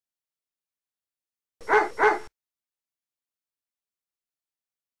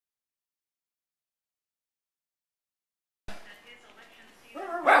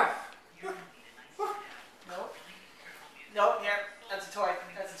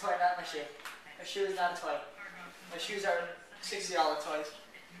toy, not my shoe. My shoe is not a toy. My shoes are $60 toys.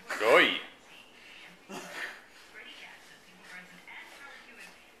 Goy. What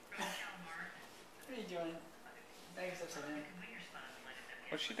are you doing? Maggie's upside down.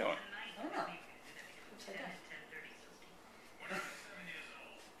 What's she doing? I don't know. Upside down.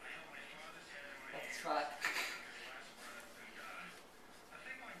 That's the spot.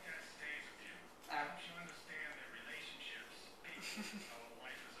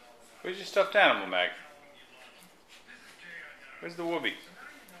 Where's your stuffed animal, Mag? Where's the whoopee?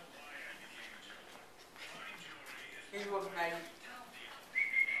 Here's what Maggie.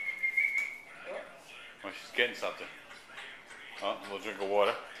 Oh, she's getting something. Oh, a little drink of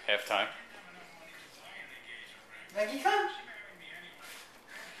water. Halftime. Maggie, come.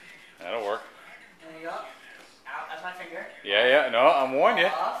 That'll work. There you go. Out, that's my finger. Yeah. No, I'm warning you.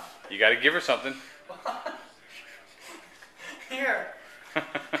 Off. You got to give her something. Here.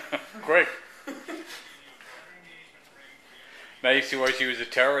 Quick. Now you see why she was a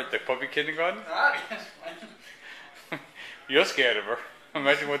terror at the puppy kindergarten? You're scared of her.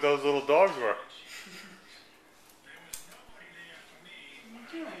 Imagine what those little dogs were.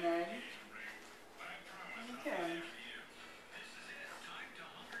 What are you doing, Maggie? What are you doing?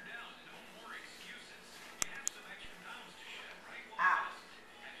 Ow.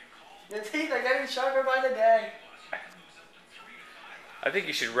 Your teeth are getting sharper by the day. I think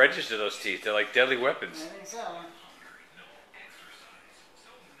you should register those teeth. They're like deadly weapons. I think so.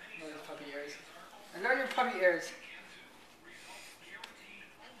 Those puppy ears. I got your puppy ears.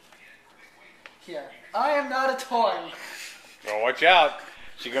 Here. I am not a toy. Well, watch out.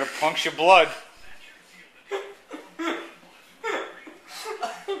 She's going to puncture blood.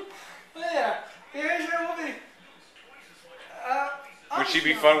 There. Here's your whoopee. Would she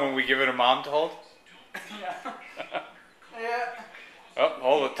be fun when we give it a mom to hold? Yeah. Yeah. Oh,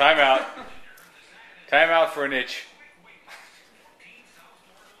 hold it. Time out. Time out for an itch.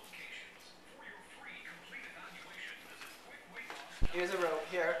 Here's a rope.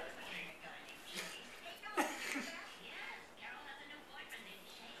 Here.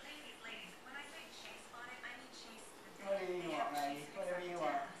 Whatever you want, Maggie. Whatever you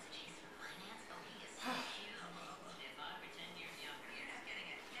want.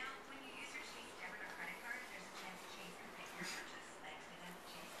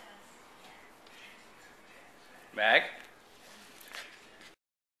 Mag?